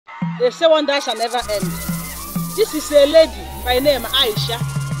They say one day shall never end. This is a lady by name Aisha.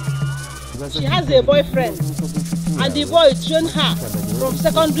 She has a boyfriend, and the boy trained her from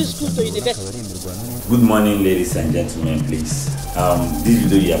secondary school to university. Good morning, ladies and gentlemen, please. This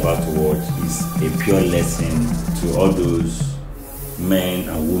video you're about to watch is a pure lesson to all those men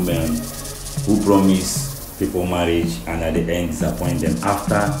and women who promise people marriage and at the end disappoint them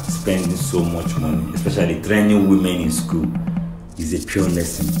after spending so much money, especially training women in school. Is a pure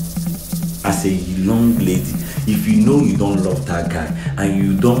lesson. As a young lady, if you know you don't love that guy and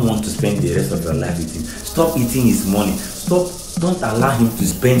you don't want to spend the rest of your life with him, stop eating his money. Don't allow him to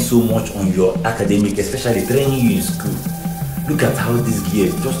spend so much on your academic, especially training you in school. Look at how this girl,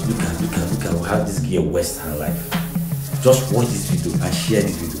 just look at how this girl wastes her life. Just watch this video and share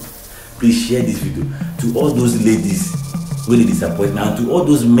this video. Please share this video to all those ladies where they disappoint, and to all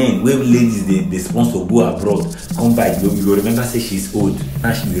those men where ladies they sponsor go abroad, come back. You remember say she's old.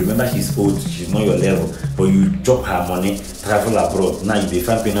 Now you remember she's old, she's not your level, but you chop her money, travel abroad. Now you dey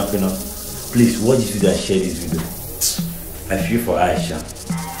find pay up. Please watch this video and share this video. I feel for Aisha.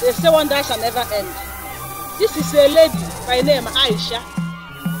 They say one day shall never end. This is a lady by name Aisha.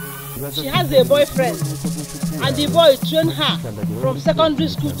 She has a boyfriend, and the boy trained her from secondary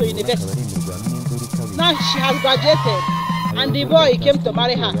school to university. Now she has graduated, and the boy came to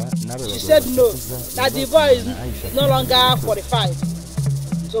marry her. She said no, that the boy is no longer qualified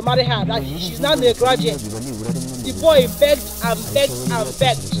to marry her, that she's now a graduate. The boy begged and begged and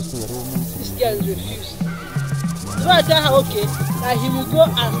begged. This girl refused. So I tell her, okay, that he will go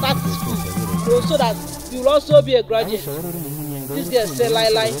and start school, so that he will also be a graduate. This girl said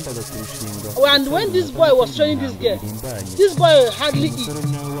lie. And when this boy was training this boy hardly eat.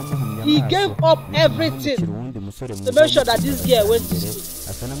 He gave up everything to make sure that this girl went to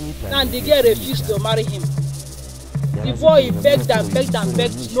school. And the girl refused to marry him. The boy begged and begged and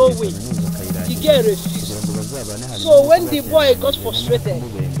begged, no way. The girl refused. So when the boy got frustrated,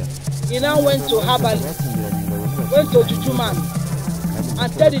 he now went to went to Juju man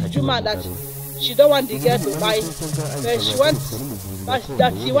and told the Juju man that she don't want the girl to buy, but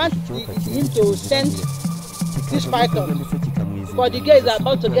she wants him to send this python, because the girl is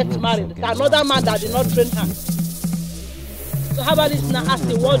about to get married to another man that did not train her. So herbalist now asked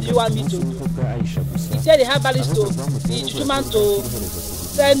him, what do you want me to do? He said the herbalist to the Juju man to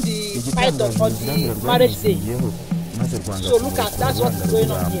send the python on the marriage day. So look at, that's what's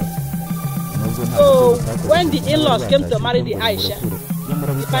going on here. So when the in-laws came to marry the Aisha,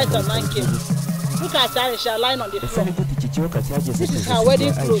 the python man came. Look at Aisha lying on the floor. This is her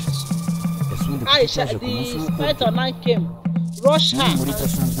wedding clothes. Aisha, the python man came, rushed her and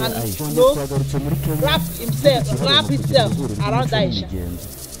wrap itself around Aisha.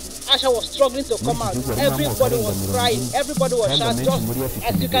 Aisha was struggling to come out. Everybody was crying. Everybody was shouting. Just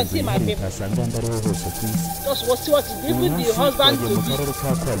as you can see my paper. Just see what even the husband to be.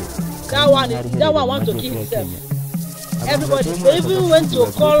 That one wants to kill himself. Everybody, they even went to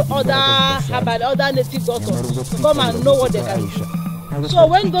call other native doctors to come and know what they can do. So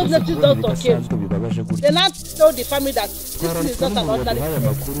when those native doctors came, they now told the family that this is not an ordinary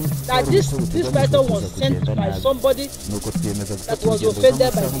thing, that this python was sent by somebody that was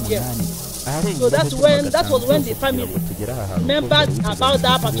offended by the girl. So that was when the family remembered about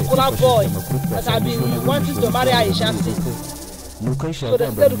that particular boy that had been wanting to marry Aisha since. So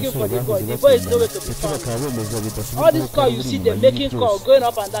they started looking for the boy. The boy is nowhere to be found. All this call you see, they're making call, going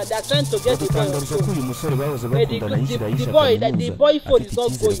up and down. They're trying to get the boy on phone. But the boy phone is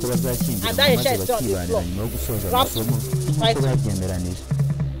not going. And that Aisha is on the floor. Wrapped, fighting.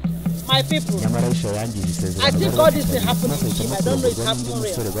 My people, I think all this thing happened to him. I don't know if it happened real.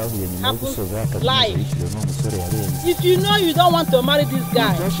 It happened live. If you know you don't want to marry this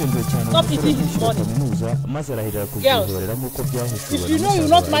guy, stop eating his money. Girls, if you know you will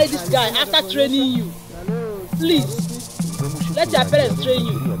not marry this guy after training you, please, let your parents train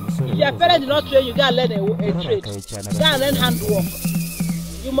you. If your parents do not train you, go and learn a trade. Go and learn handwork.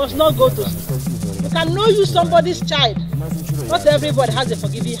 You must not go to school. You can know you somebody's child. Not everybody has a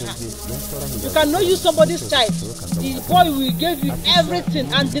forgiving heart. You can know you somebody's child. The boy will give you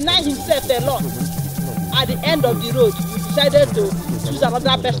everything and deny himself a lot. At the end of the road, you decided to choose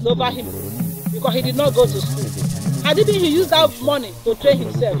another person over him because he did not go to school. Had he used that money to train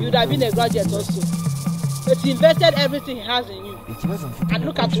himself, he would have been a graduate also. But he invested everything he has in you. And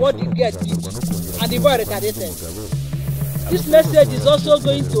look at what the girl did. And the boy retaliated. This message is also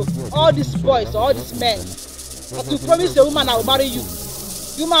going to all these boys, all these men. But to promise a woman I will marry you.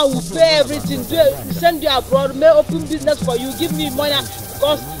 Woman will pay everything, send you abroad, may open business for you, give me money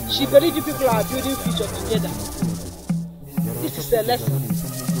because she believes you people are building future together. This is a lesson.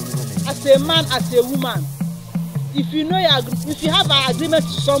 as a man, as a woman, if you know if you have an agreement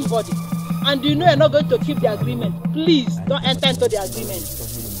to somebody and you know you're not going to keep the agreement, please don't enter into the agreement,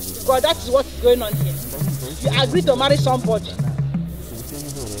 because that is what is going on here. You agree to marry somebody,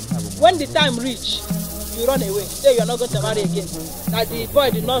 when the time reach, you run away, say you're not going to marry again, that the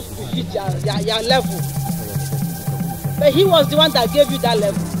boy did not fit your level. But he was the one that gave you that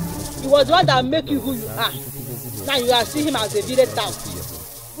level. He was the one that made you who you are. Now you are seeing him as a village town.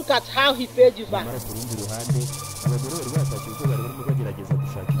 Look at how he paid you back.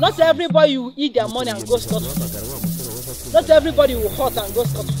 Not everybody will eat their money and go scot-free. Not everybody will hurt and go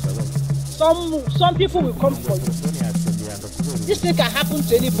scot-free. Some people will come for you. This thing can happen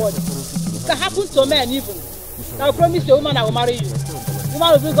to anybody. It can happen to men even. Now promise a woman I will marry you.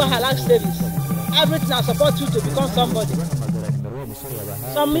 Woman will bring on her life savings. Everything I support you to become somebody.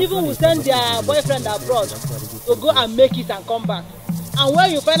 Some even will send their boyfriend abroad to go and make it and come back. And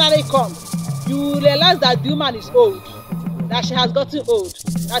when you finally come, you realize that the woman is old, that she has gotten old,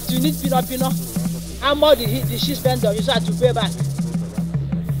 that you need pinot. How much did she spend on you so to pay back?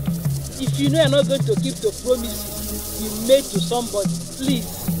 If you know you're not going to keep the promises you made to somebody, please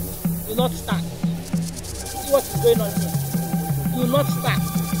do not start. See what is going on here. Do not start.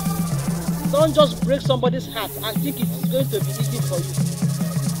 Don't just break somebody's heart and think it is going to be easy for you.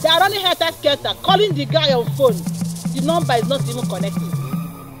 They are running helter-skelter, calling the guy on phone. The number is not even connected.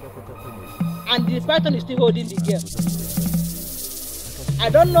 And the person is still holding the girl. I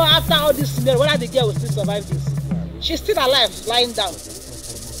don't know after all this scenario whether the girl will still survive this. She's still alive, lying down.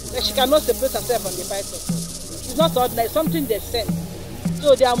 But she cannot separate herself from the python. It's not ordinary, it's something they send.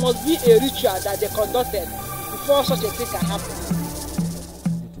 So there must be a ritual that they conducted before such a thing can happen.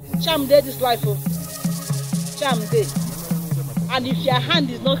 Charm day this life, oh. Charm day. And if your hand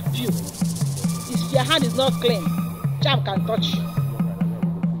is not pure, if your hand is not clean, charm can touch you.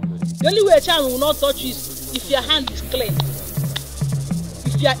 The only way a charm will not touch you is if your hand is clean.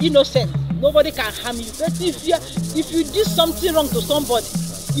 If you are innocent, nobody can harm you. But if you did something wrong to somebody,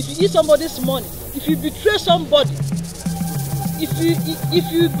 if you eat somebody's money, if you betray somebody,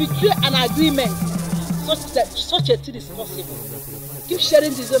 if you betray an agreement, such a thing is possible. Keep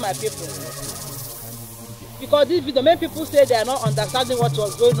sharing this with my people. Because this video, many people say they are not understanding what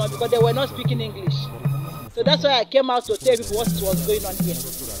was going on because they were not speaking English. So that's why I came out to tell people what was going on here.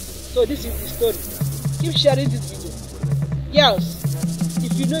 So this is the story. Keep sharing this video. Girls,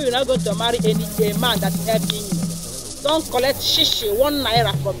 if you know you're not going to marry a man that is helping you, don't collect shishi 1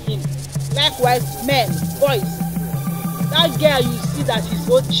 naira from him. Likewise, men, boys, that girl you see that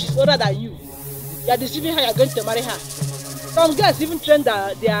she's older than you, you are deceiving her, you are going to marry her. Some girls even train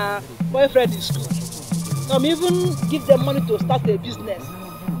their boyfriend in school. Some even give them money to start a business.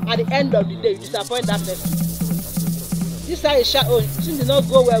 At the end of the day, you disappoint that person. This is her own. Things did not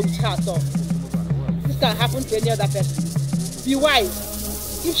go well with her at all. This can happen to any other person. Be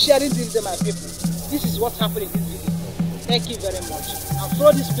wise. Keep sharing this with my people. This is what happened in this video. Thank you very much. And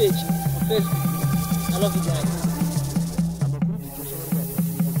follow this page on Facebook. I love you guys.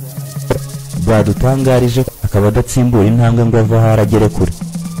 Badutangarije akaba adatsimbura intambwe ngo ava haragere kure.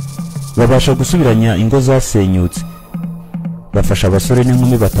 Babasha gusubiranya ingo zasenyutse. Bafasha abasore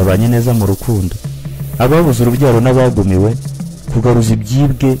n'inkumi batabanye neza mu rukundo. Ababuze urubyaro n'abagumiwe kugaruza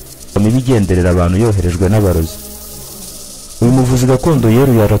ibyibwe bigenderera abantu yoherejwe n'abarozi. Uyu muvuzi gakondo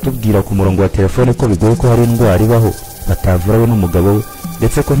yeruye aratubwira ku murongo wa telefone ko bigoye ko hari indwara ibaho batavurawe n'umugabo we,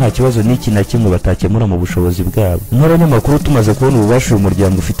 ndetse ko nta kibazo n'iki na kimwe batakemura mu bushobozi bwabo. Nk'abanyamakuru tumaze kubona ububasha uyu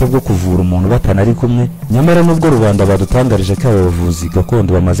muryango ufite bwo kuvura umuntu batanari kumwe, nyamara nubwo rubanda badutangarije ko abavuzi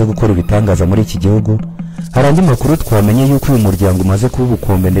gakondo bamaze gukora ibitangaza muri iki gihugu, hari andi makuru twamenye yuko uyu muryango umaze kuba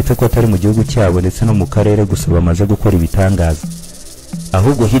ubukombe ndetse ko atari mu gihugu cyabo ndetse no mu karere gusa bamaze gukora ibitangaza,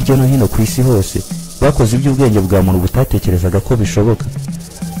 ahubwo hirya no hino ku isi hose bakoze iby'ubwenge bwa muntu butatekerezaga ko bishoboka.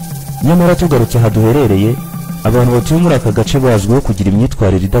 Nyamara tugarutse aha duherereye, abantu batuye muri aka gace bazwiho kugira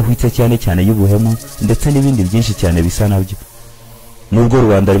imyitwarire idahwitse cyane cyane y'ubuhemu ndetse n'ibindi byinshi cyane bisa nabyo. Nubwo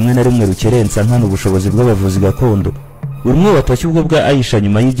Rwanda rimwe na rimwe rukerensa nkana ubushobozi bw'abavuzi gakondo, urumwe watashye ubwo bwa Aisha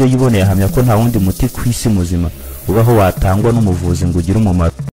nyuma y'ibyo yiboneye ahamya ko nta wundi muti ku isi muzima ubaho watangwa n'umuvuzi ngo ugire umumaro.